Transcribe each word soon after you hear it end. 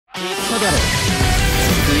だろう。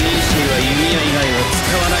クイーシーは弓矢以外は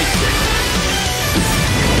使わないって。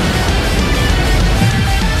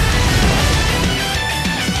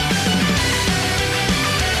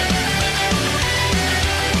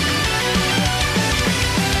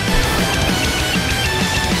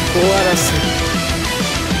終わらせる。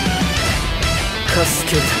カス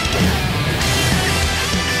ケータ。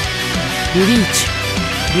ブリーチ、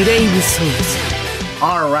ブレイブソウルズ。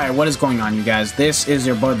Alright, what is going on, you guys? This is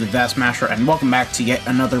your boy, the Death Smasher, and welcome back to yet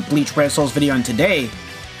another Bleach Red Souls video. And today,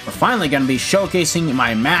 we're finally going to be showcasing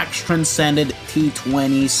my Max Transcended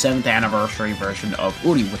T20 7th anniversary version of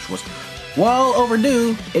Uryu, which was well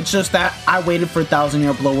overdue. It's just that I waited for 1000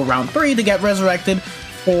 Year Blow round 3 to get resurrected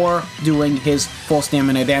for doing his full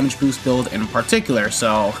stamina damage boost build in particular.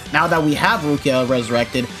 So now that we have Rudack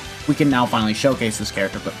resurrected, we can now finally showcase this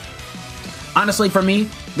character. But honestly, for me,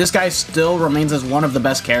 this guy still remains as one of the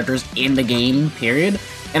best characters in the game, period.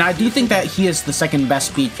 And I do think that he is the second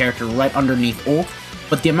best speed character right underneath Ult,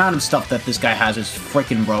 but the amount of stuff that this guy has is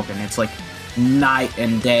freaking broken. It's like night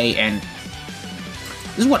and day, and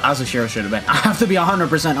this is what Asashiro should have been. I have to be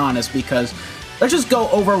 100% honest, because let's just go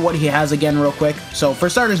over what he has again real quick. So for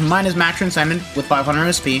starters, mine is Max Transcended with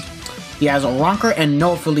 500 SP. He has a Ronker and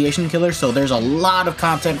no affiliation killer, so there's a lot of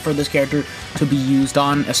content for this character to be used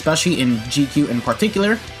on, especially in GQ in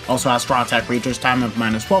particular. Also has strong attack recharge time of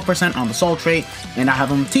minus 12% on the soul trait, and I have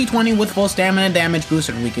him T20 with full stamina damage boost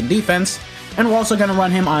and weakened defense. And we're also going to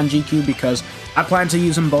run him on GQ because I plan to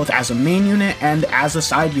use him both as a main unit and as a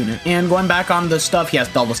side unit. And going back on the stuff, he has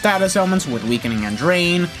double status elements with weakening and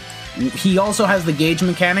drain. He also has the gauge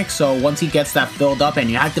mechanic, so once he gets that filled up and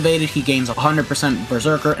you activate it, he gains 100%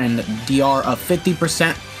 Berserker and DR of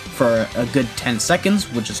 50% for a good 10 seconds,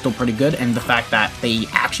 which is still pretty good. And the fact that they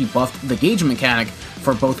actually buffed the gauge mechanic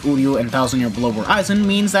for both Uryu and 1000 Year Blow Horizon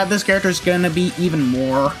means that this character is going to be even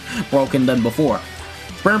more broken than before.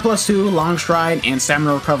 Sprint plus 2, long stride, and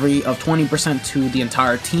stamina recovery of 20% to the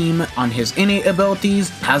entire team on his innate abilities.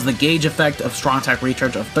 Has the gauge effect of strong attack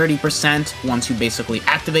recharge of 30% once you basically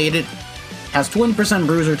activate it. Has 20%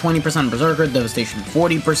 bruiser, 20% berserker, devastation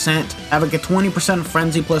 40%. Have like a 20%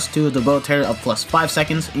 frenzy plus 2, debilitator of plus 5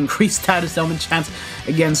 seconds. Increased status element chance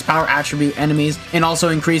against power attribute enemies. And also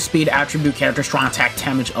increased speed attribute character strong attack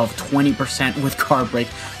damage of 20% with guard break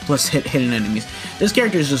plus hit hidden enemies. This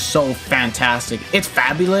character is just so fantastic. It's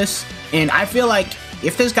fabulous. And I feel like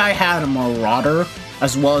if this guy had a Marauder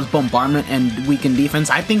as well as bombardment and weakened defense,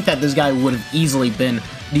 I think that this guy would have easily been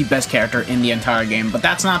the best character in the entire game. But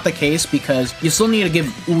that's not the case, because you still need to give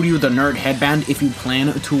Uryu the nerd headband if you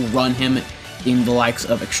plan to run him in the likes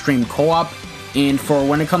of extreme co-op. And for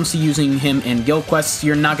when it comes to using him in guild quests,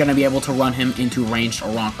 you're not going to be able to run him into ranged or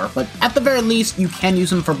Ronker. But at the very least, you can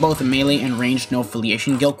use him for both melee and ranged no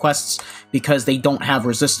affiliation guild quests, because they don't have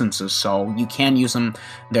resistances, so you can use him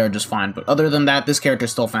there just fine. But other than that, this character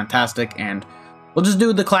is still fantastic, and we'll just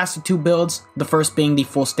do the classic 2 builds, the first being the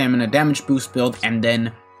full stamina damage boost build, and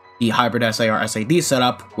then the hybrid SAR SAD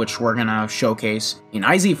setup, which we're gonna showcase in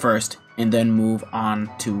IZ first, and then move on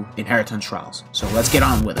to Inheritance Trials. So let's get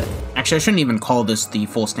on with it. Actually, I shouldn't even call this the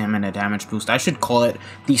full stamina damage boost. I should call it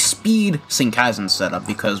the speed Senkaizen setup,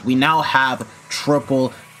 because we now have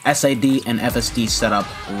triple SAD and FSD setup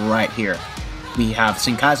right here. We have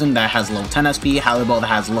Senkaizen that has level 10 SP, Halliball that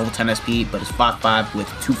has level 10 SP but is 5-5 with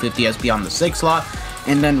 250 SP on the 6 slot,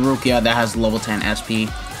 and then Rudack that has level 10 SP,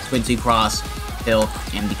 Quincy Cross, Hill,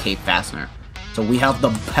 and the Cape Fastener. So we have the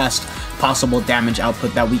best possible damage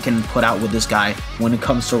output that we can put out with this guy when it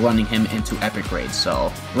comes to running him into epic raids.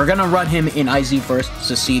 So we're gonna run him in IZ first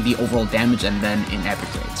to see the overall damage, and then in epic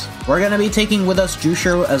raids. We're gonna be taking with us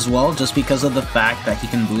Jushiro as well, just because of the fact that he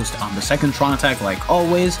can boost on the second Tron attack like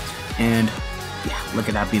always. And yeah, look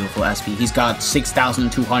at that beautiful SP. He's got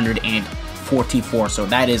 6,244, so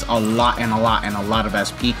that is a lot and a lot and a lot of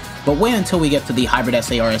SP. But wait until we get to the hybrid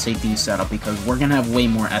SAR SAD setup, because we're gonna have way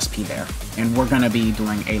more SP there, and we're gonna be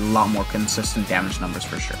doing a lot more consistent damage numbers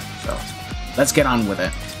for sure. So let's get on with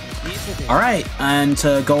it. Alright, and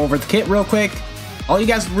to go over the kit real quick, all you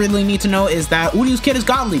guys really need to know is that Uryu's kit is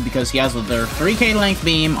godly, because he has their 3K length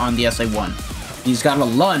beam on the SA1. He's got a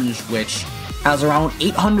lunge, which has around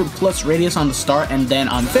 800 plus radius on the start, and then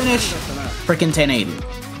on finish, freaking 1080.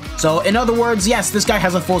 So in other words, yes, this guy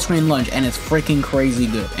has a full screen lunge, and it's freaking crazy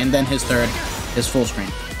good. And then his third is full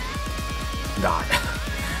screen. God.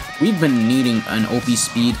 We've been needing an OP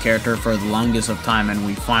speed character for the longest of time, and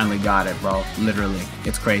we finally got it, bro. Literally.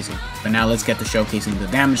 It's crazy. But now let's get to showcasing the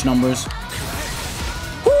damage numbers.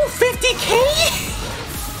 Ooh, 50k?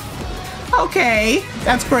 Okay,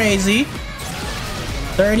 that's crazy.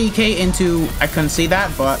 30k into, I couldn't see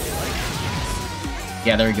that, but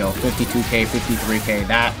Yeah, there you go. 52k, 53k.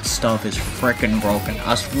 That stuff is freaking broken.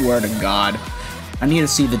 I swear to God. I need to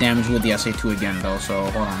see the damage with the SA2 again, though. So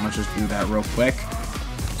hold on, let's just do that real quick.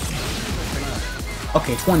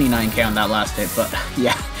 Okay, 29k on that last hit, but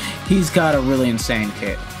yeah, he's got a really insane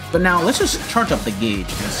kit. But now let's just charge up the gauge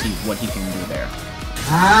and see what he can do there.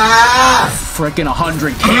 Freaking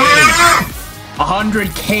 100k!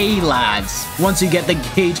 100k, lads! Once you get the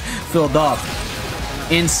gauge filled up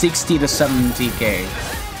in 60 to 70k.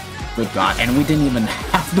 Good God, and we didn't even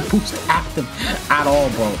have the boost active at all,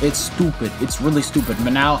 bro. It's stupid. It's really stupid.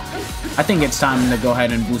 But now, I think it's time to go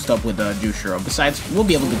ahead and boost up with the Jushiro. Besides, we'll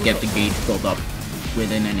be able to get the gauge filled up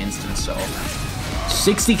within an instant, so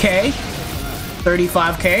 60k,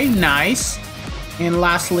 35k, nice. And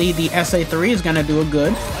lastly, the SA3 is gonna do a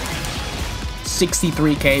good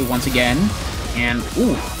 63k once again. And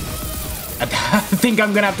ooh, I think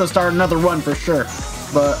I'm gonna have to start another run for sure.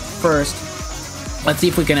 But first, let's see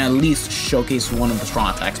if we can at least showcase one of the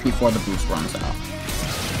strong attacks before the boost runs out.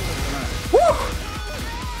 Woo!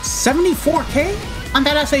 74k on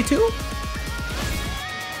that SA2?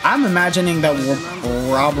 I'm imagining that we're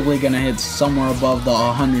probably gonna hit somewhere above the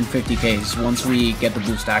 150ks once we get the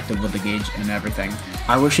boost active with the gauge and everything.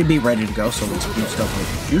 We should be ready to go, so let's boost up with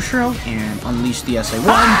Jushiro and unleash the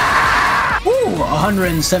SA1. Ooh,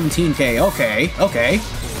 117k. Okay.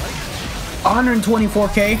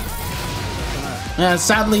 124k.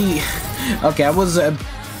 Sadly, okay, I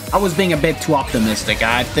was being a bit too optimistic.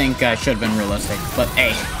 I think I should have been realistic, but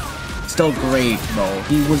hey. Still great, though.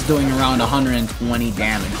 He was doing around 120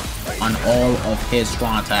 damage on all of his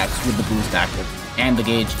strong attacks with the boost active and the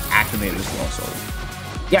gauge activated as well. So,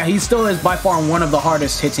 yeah, he still is by far one of the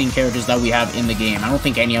hardest hitting characters that we have in the game. I don't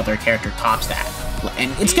think any other character tops that.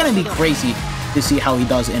 And it's gonna be crazy to see how he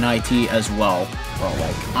does in IT as well, bro.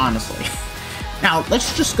 Like, honestly. Now,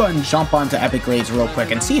 let's just go ahead and jump onto epic grades real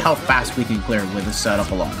quick and see how fast we can clear with this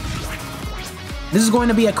setup alone. This is going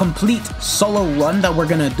to be a complete solo run that we're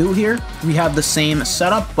going to do here. We have the same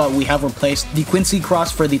setup, but we have replaced the Quincy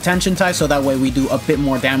Cross for the Tension tie, so that way we do a bit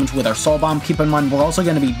more damage with our Soul Bomb. Keep in mind, we're also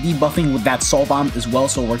going to be debuffing with that Soul Bomb as well,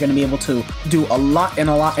 so we're going to be able to do a lot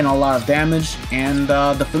of damage. And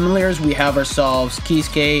the familiars, we have ourselves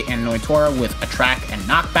Kisuke and Noitora with Attract and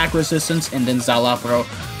Knockback resistance, and then Zalapro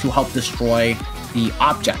to help destroy the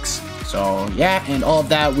objects. So yeah, and all of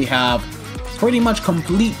that, we have pretty much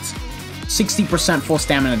complete 60% full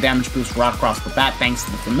stamina damage boost right across the bat thanks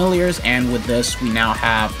to the familiars, and with this we now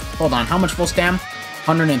have, hold on, how much full stam?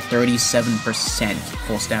 137%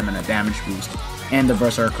 full stamina damage boost, and the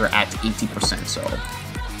Berserker at 80%, so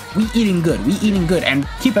we eating good, and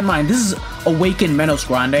keep in mind, this is Awakened Menos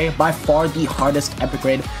Grande, by far the hardest epic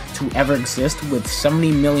grade to ever exist with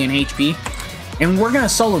 70 million HP, and we're gonna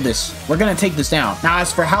solo this, we're gonna take this down. Now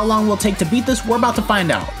as for how long we'll take to beat this, we're about to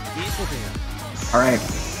find out. Alright.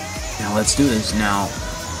 Now let's do this. Now,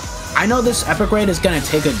 I know this epic grade is gonna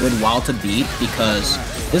take a good while to beat because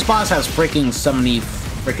this boss has freaking 70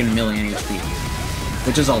 million HP,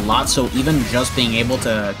 which is a lot. So even just being able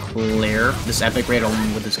to clear this epic grade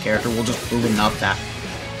along with this character will just prove enough that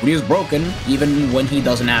Uryu is broken even when he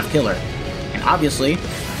doesn't have killer. And obviously,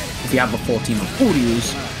 if you have a full team of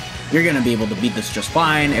Uryus, you're gonna be able to beat this just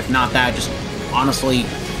fine. If not that, just honestly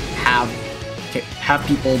have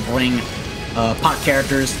people bring pot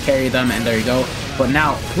characters, carry them, and there you go. But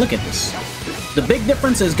now, look at this. The big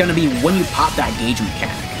difference is going to be when you pop that gauge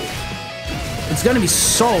mechanic. It's going to be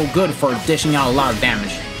so good for dishing out a lot of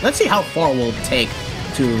damage. Let's see how far we'll take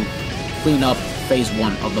to clean up phase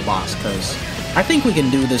 1 of the boss, because I think we can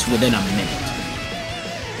do this within a minute.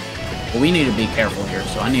 But we need to be careful here,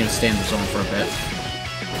 so I need to stay in the zone for a bit.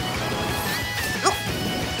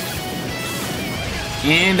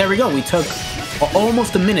 And there we go, we took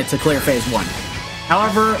almost a minute to clear phase 1.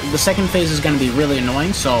 However, the second phase is going to be really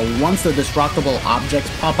annoying, so once the destructible objects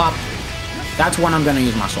pop up, that's when I'm going to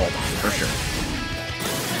use my Soul Bomb, for sure.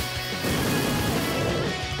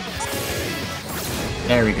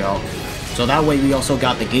 There we go. So that way we also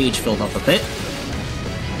got the gauge filled up a bit,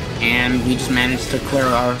 and we just managed to clear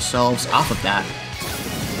ourselves off of that.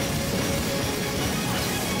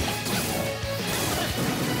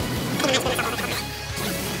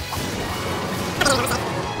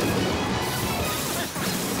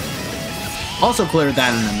 Also cleared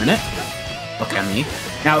that in a minute. Look at me.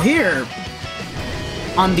 Now here,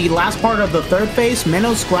 on the last part of the third phase,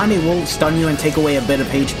 Menos Grande will stun you and take away a bit of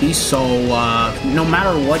HP, so no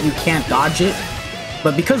matter what, you can't dodge it.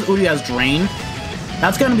 But because Uryu has Drain,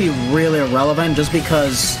 that's going to be really irrelevant just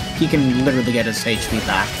because he can literally get his HP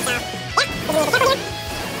back.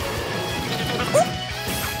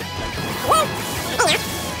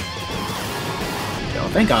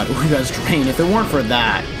 thank God Uryu's drain. If it weren't for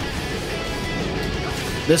that,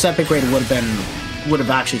 this epic raid would have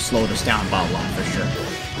actually slowed us down by a lot for sure.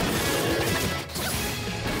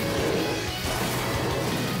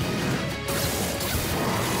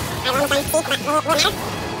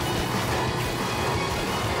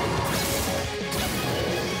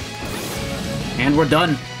 And we're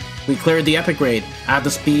done. We cleared the epic raid. I had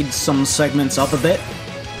to speed some segments up a bit,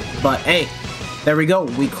 but hey, there we go.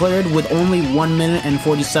 We cleared with only 1 minute and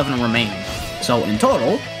 47 remaining. So in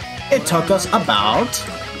total, it took us about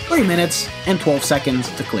 3 minutes and 12 seconds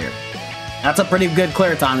to clear. That's a pretty good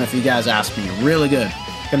clear time if you guys ask me. Really good.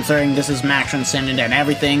 Considering this is Max Transcended and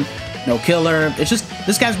everything. No killer. It's just,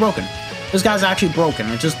 this guy's broken. This guy's actually broken.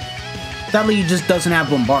 It just, sadly he just doesn't have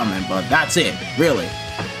bombardment, but that's it. Really.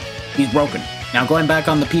 He's broken. Now going back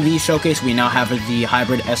on the PvE showcase, we now have the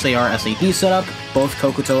hybrid SAR SAP setup. Both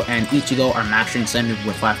Kokuto and Ichigo are Max Transcended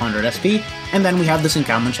with 500 SP, and then we have the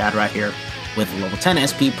Senkaizen Chad right here with level 10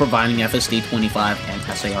 SP providing FSD 25 and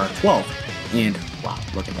SAR 12. And wow,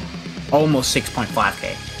 look at that. Almost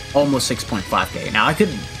 6.5k. Almost 6.5k. Now I could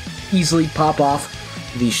easily pop off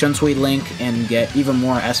the Shunsui link and get even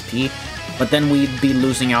more SP, but then we'd be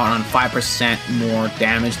losing out on 5% more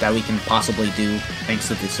damage that we can possibly do thanks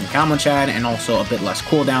to the Senkaizen Chad and also a bit less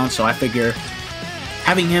cooldown, so I figure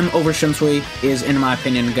having him over Shunsui is, in my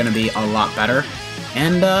opinion, going to be a lot better.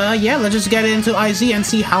 And yeah, let's just get into IZ and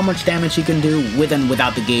see how much damage he can do with and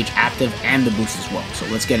without the gauge active and the boost as well. So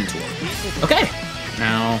let's get into it. Okay,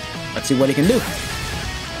 now let's see what he can do.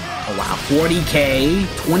 Oh wow,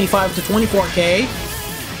 40k, 25 to 24k,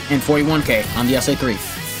 and 41k on the SA3.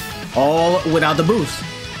 All without the boost.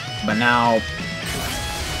 But now,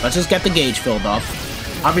 let's just get the gauge filled up.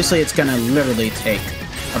 Obviously, it's gonna literally take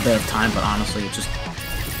a bit of time, but honestly,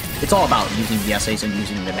 it's all about using the essays and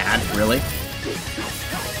using the NAD, really.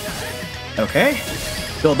 Okay,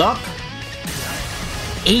 filled up.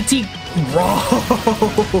 80, bro.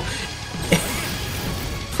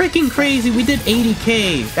 Freaking crazy, we did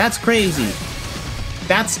 80k. That's crazy.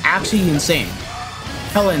 That's actually insane.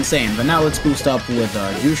 Hella insane, but now let's boost up with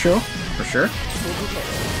Jusho, for sure.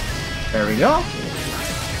 There we go.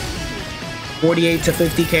 48 to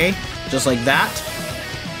 50k, just like that.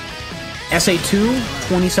 SA2,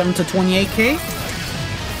 27 to 28k.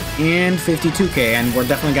 And 52k, and we're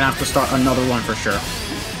definitely gonna have to start another one for sure.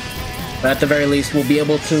 But at the very least, we'll be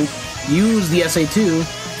able to use the SA2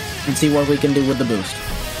 and see what we can do with the boost.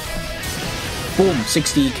 Boom,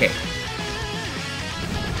 60k.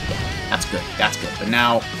 That's good, that's good. But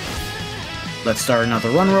now, let's start another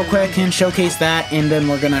run real quick and showcase that, and then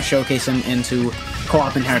we're gonna showcase him into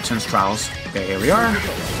co-op inheritance trials. Okay, here we are.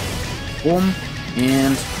 Boom,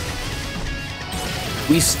 and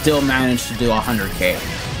we still managed to do 100k.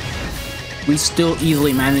 We still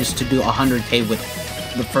easily managed to do 100k with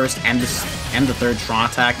the first and the third strong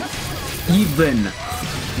attack, even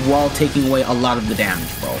while taking away a lot of the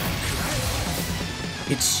damage, bro.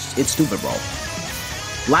 It's stupid, bro.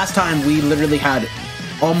 Last time we literally had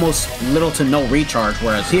almost little to no recharge,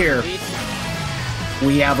 whereas here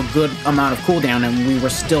we have a good amount of cooldown and we were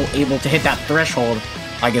still able to hit that threshold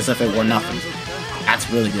like as if it were nothing. That's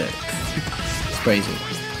really good. It's crazy.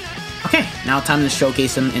 Okay, now time to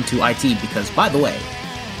showcase him into IT, because by the way,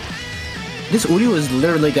 this Uryu is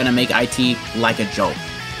literally gonna make IT like a joke.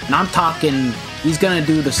 And I'm talking, he's gonna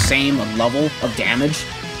do the same level of damage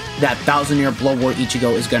that 1000-year Blood War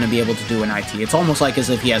Ichigo is going to be able to do in IT. It's almost like as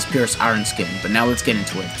if he has Pierce Iron Skin, but now let's get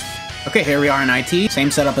into it. Okay, here we are in IT.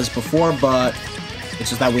 Same setup as before, but it's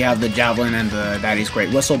just that we have the Javelin and the Daddy's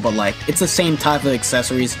Great Whistle, but like, it's the same type of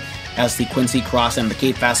accessories as the Quincy Cross and the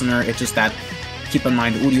Cape Fastener. It's just that, keep in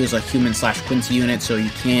mind, Uryu is a human/Quincy unit, so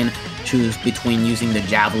you can choose between using the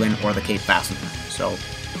Javelin or the Cape Fastener. So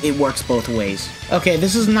it works both ways. Okay,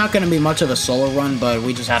 this is not going to be much of a solo run, but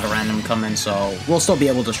we just had a random come in, so we'll still be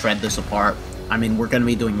able to shred this apart. I mean, we're going to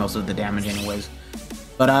be doing most of the damage anyways.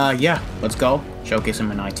 But yeah, let's go. Showcase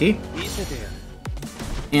him in IT.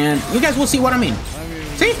 And you guys will see what I mean.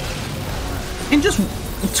 See? In just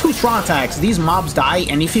 2 strong attacks, these mobs die,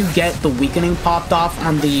 and if you get the weakening popped off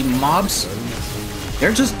on the mobs,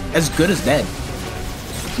 they're just as good as dead.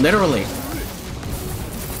 Literally.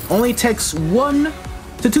 Only takes 1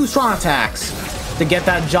 to 2 strong attacks to get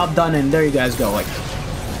that job done, and there you guys go. Like,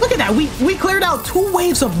 look at that. We cleared out 2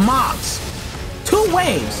 waves of mobs. 2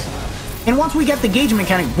 waves. And once we get the gauge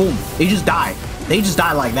mechanic, boom, they just die. They just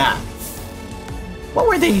die like that. What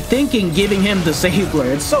were they thinking giving him the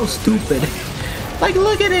Sabler? It's so stupid. Like,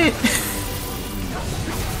 look at it.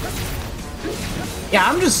 Yeah,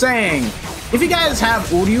 I'm just saying, if you guys have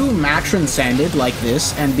Uryu Max Transcended like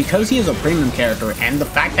this, and because he is a premium character, and the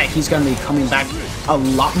fact that he's going to be coming back a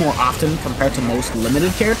lot more often compared to most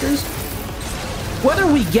limited characters. Whether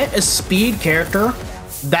we get a speed character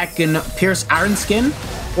that can pierce Iron Skin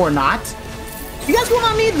or not, you guys will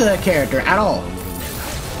not need the character at all.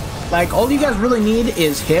 Like, all you guys really need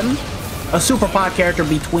is him, a super pod character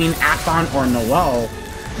between Athon or Noelle,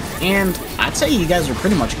 and I'd say you guys are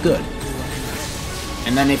pretty much good.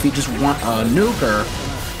 And then if you just want a nuker,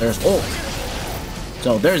 there's ult.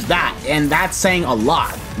 So there's that, and that's saying a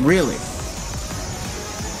lot, really.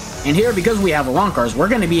 And here, because we have Arankars, we're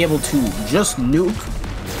going to be able to just nuke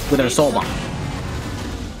with our Soul Bomb.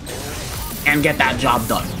 And get that job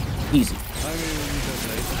done. Easy.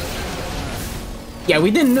 Yeah,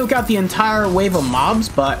 we didn't nuke out the entire wave of mobs,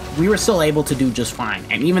 but we were still able to do just fine.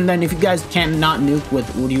 And even then, if you guys cannot nuke with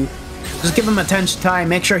Uryu, just give him a tension tie,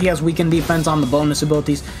 make sure he has weakened defense on the bonus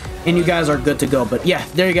abilities, and you guys are good to go. But yeah,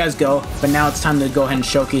 there you guys go. But now it's time to go ahead and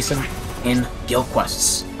showcase him in guild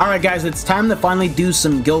quests. Alright guys, it's time to finally do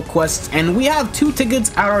some guild quests, and we have 2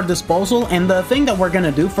 tickets at our disposal. And the thing that we're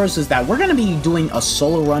gonna do first is that we're gonna be doing a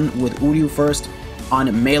solo run with Uryu first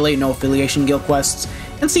on melee no affiliation guild quests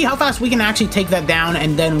and see how fast we can actually take that down,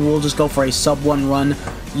 and then we'll just go for a sub 1 run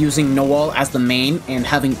using Noelle as the main and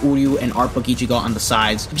having Uryu and Artbook Ichigo on the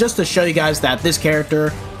sides, just to show you guys that this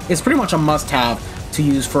character is pretty much a must-have to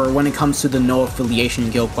use for when it comes to the no affiliation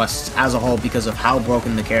guild quests as a whole, because of how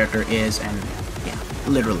broken the character is. And yeah,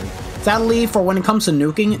 literally. Sadly, for when it comes to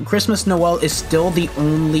nuking, Christmas Noelle is still the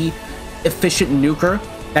only efficient nuker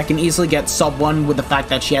that can easily get sub 1 with the fact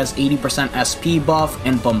that she has 80% SP buff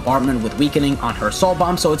and bombardment with weakening on her Soul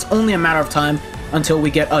Bomb, so it's only a matter of time until we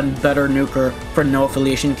get a better nuker for no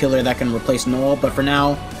affiliation killer that can replace Noelle. But for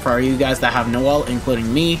now, for you guys that have Noelle,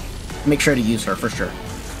 including me, make sure to use her for sure.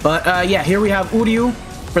 But yeah, here we have Uryu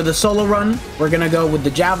for the solo run. We're gonna go with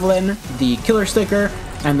the Javelin, the Killer Sticker,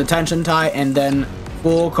 and the Tension Tie, and then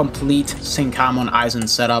full complete Senkaizen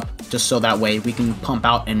setup, just so that way we can pump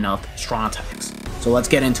out enough strong attacks. So let's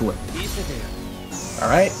get into it.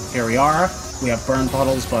 Alright, here we are. We have burn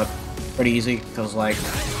puddles, but pretty easy, because like,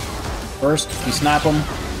 first, we snap them.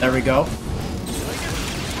 There we go.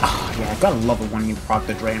 Oh, yeah, I gotta love it when you proc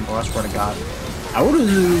the Drain, bro, I swear to God.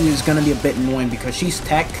 Uryu is gonna be a bit annoying because she's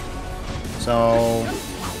tech, so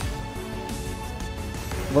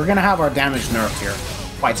we're gonna have our damage nerfed here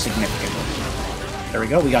quite significantly. There we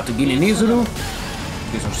go, we got the Gine Nizuru.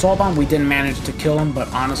 Use our Soul Bomb. We didn't manage to kill him, but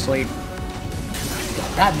honestly, we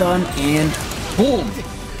got that done, and boom!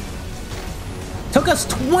 Took us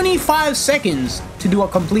 25 seconds to do a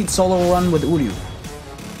complete solo run with Uryu.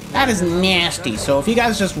 That is nasty. So if you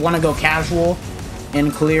guys just want to go casual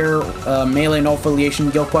and clear melee no affiliation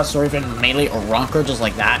guild quests, or even melee or Ronker just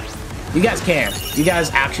like that, you guys can. You guys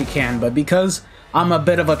actually can. But because I'm a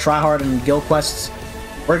bit of a tryhard in guild quests,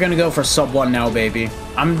 we're gonna go for sub 1 now, baby.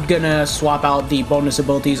 I'm gonna swap out the bonus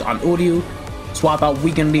abilities on Uryu, swap out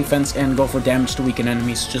weaken defense, and go for damage to weaken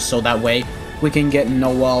enemies, just so that way we can get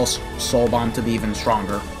Noelle's Soul Bomb to be even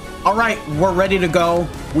stronger. Alright, we're ready to go.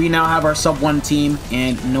 We now have our sub 1 team,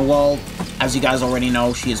 and Noelle, as you guys already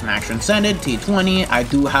know, she is Max Transcended, T20. I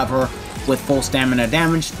do have her with full stamina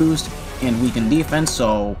damage boost and weaken defense,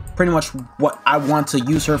 so pretty much what I want to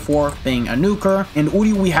use her for, being a nuker. And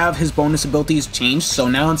Uryu, we have his bonus abilities changed, so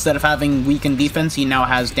now instead of having weaken defense, he now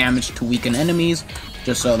has damage to weaken enemies,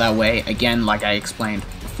 just so that way, again, like I explained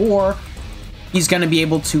before, he's going to be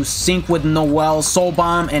able to sync with Noelle's Soul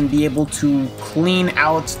Bomb and be able to clean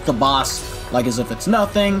out the boss like as if it's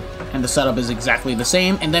nothing, and the setup is exactly the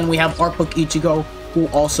same. And then we have Artbook Ichigo, who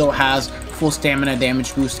also has full stamina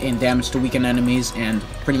damage boost and damage to weaken enemies, and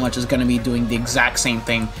pretty much is going to be doing the exact same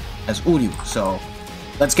thing as Uryu. So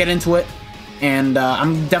let's get into it. And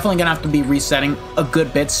I'm definitely going to have to be resetting a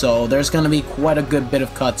good bit, so there's going to be quite a good bit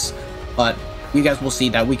of cuts, but you guys will see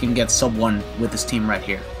that we can get sub 1 with this team right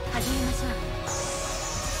here.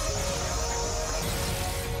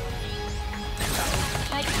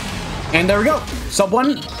 And there we go, sub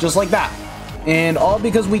 1, just like that. And all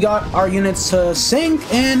because we got our units to sync.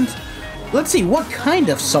 And let's see, what kind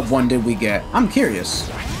of sub 1 did we get? I'm curious.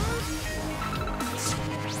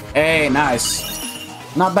 Hey, nice.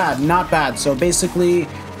 Not bad, not bad. So basically,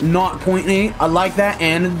 not 0.8, I like that.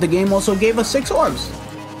 And the game also gave us 6 orbs.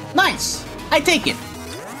 Nice, I take it.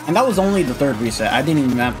 And that was only the 3rd reset. I didn't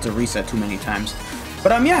even have to reset too many times.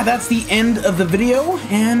 But yeah, that's the end of the video.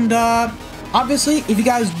 And obviously, if you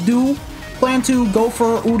guys do plan to go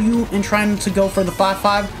for Uryu and trying to go for the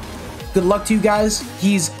 5-5, good luck to you guys.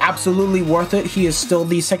 He's absolutely worth it. He is still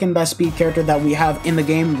the 2nd best speed character that we have in the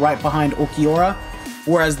game, right behind Okiura.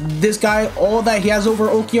 Whereas this guy, all that he has over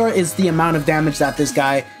Okiura is the amount of damage that this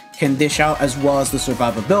guy can dish out, as well as the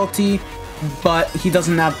survivability. but he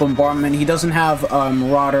doesn't have Bombardment, he doesn't have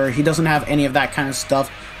Marauder, he doesn't have any of that kind of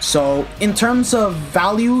stuff. So in terms of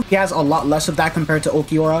value, he has a lot less of that compared to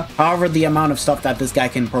Ulquiorra. However, the amount of stuff that this guy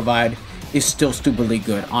can provide is still stupidly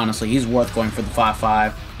good. Honestly, he's worth going for the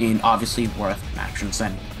 5-5 and obviously worth Max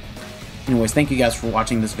Transcended. Anyways, thank you guys for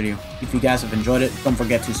watching this video. If you guys have enjoyed it, don't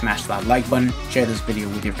forget to smash that like button, share this video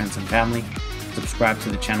with your friends and family, subscribe to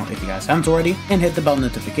the channel if you guys haven't already, and hit the bell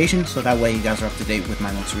notification so that way you guys are up to date with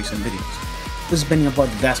my most recent videos. This has been your boy,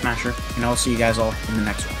 the Vast Smasher, and I'll see you guys all in the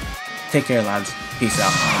next one. Take care, lads. Peace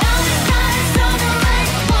out.